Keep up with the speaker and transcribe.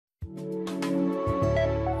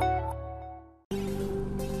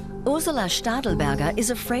Ursula Stadlberger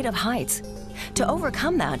is afraid of heights. To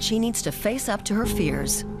overcome that, she needs to face up to her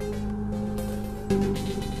fears.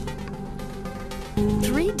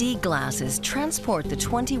 3D glasses transport the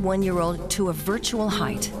 21-year-old to a virtual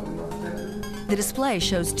height. The display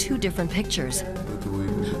shows two different pictures.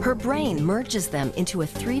 Her brain merges them into a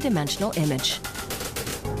three-dimensional image.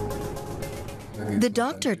 The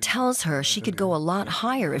doctor tells her she could go a lot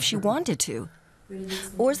higher if she wanted to.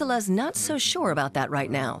 Ursula's not so sure about that right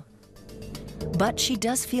now. But she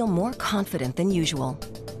does feel more confident than usual.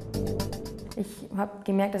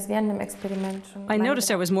 I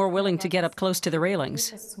noticed I was more willing to get up close to the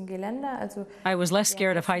railings. I was less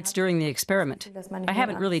scared of heights during the experiment. I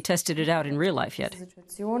haven't really tested it out in real life yet.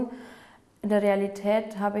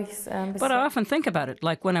 But I often think about it,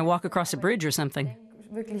 like when I walk across a bridge or something.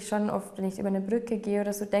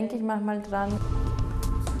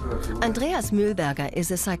 Andreas Mühlberger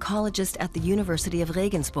is a psychologist at the University of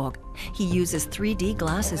Regensburg. He uses 3D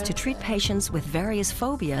glasses to treat patients with various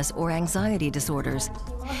phobias or anxiety disorders.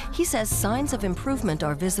 He says signs of improvement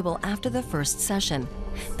are visible after the first session.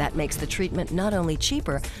 That makes the treatment not only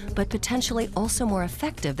cheaper, but potentially also more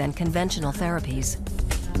effective than conventional therapies.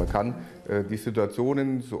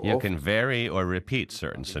 You can vary or repeat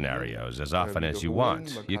certain scenarios as often as you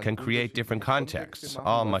want. You can create different contexts,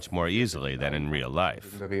 all much more easily than in real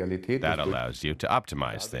life. That allows you to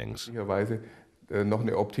optimize things.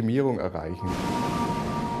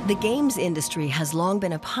 The games industry has long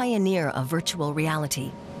been a pioneer of virtual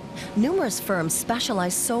reality. Numerous firms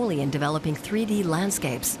specialize solely in developing 3D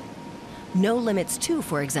landscapes. No Limits 2,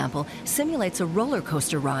 for example, simulates a roller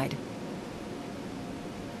coaster ride.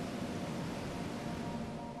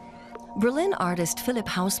 Berlin artist Philipp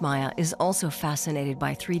Hausmeier is also fascinated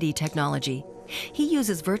by 3D technology. He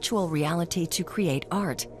uses virtual reality to create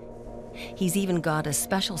art. He's even got a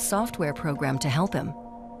special software program to help him.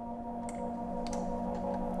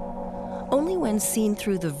 Only when seen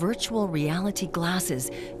through the virtual reality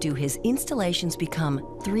glasses do his installations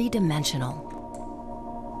become three-dimensional.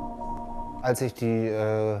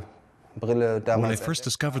 When I first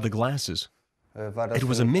discovered the glasses, it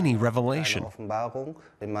was a mini revelation. Part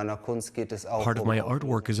of my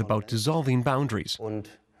artwork is about dissolving boundaries,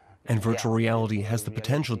 and virtual reality has the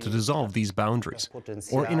potential to dissolve these boundaries,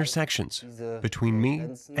 or intersections, between me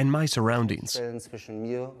and my surroundings.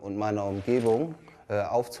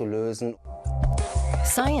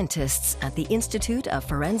 Scientists at the Institute of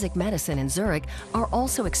Forensic Medicine in Zurich are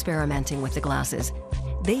also experimenting with the glasses.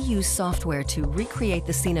 They use software to recreate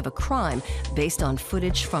the scene of a crime based on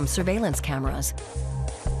footage from surveillance cameras.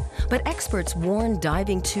 But experts warn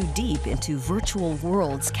diving too deep into virtual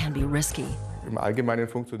worlds can be risky.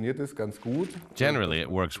 Generally,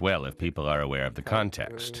 it works well if people are aware of the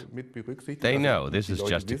context. They know this is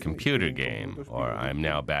just a computer game, or I'm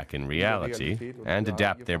now back in reality, and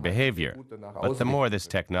adapt their behavior. But the more this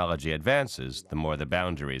technology advances, the more the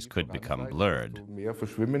boundaries could become blurred.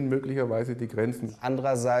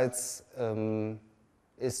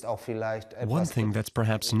 One thing that's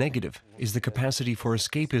perhaps negative is the capacity for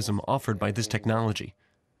escapism offered by this technology.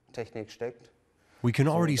 We can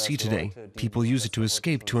already see today people use it to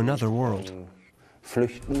escape to another world.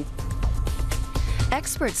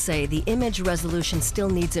 Experts say the image resolution still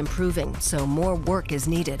needs improving, so more work is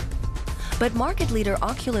needed. But market leader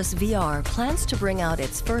Oculus VR plans to bring out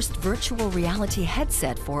its first virtual reality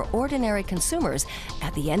headset for ordinary consumers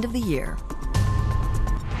at the end of the year.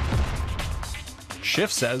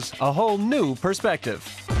 Schiff says a whole new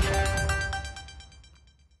perspective.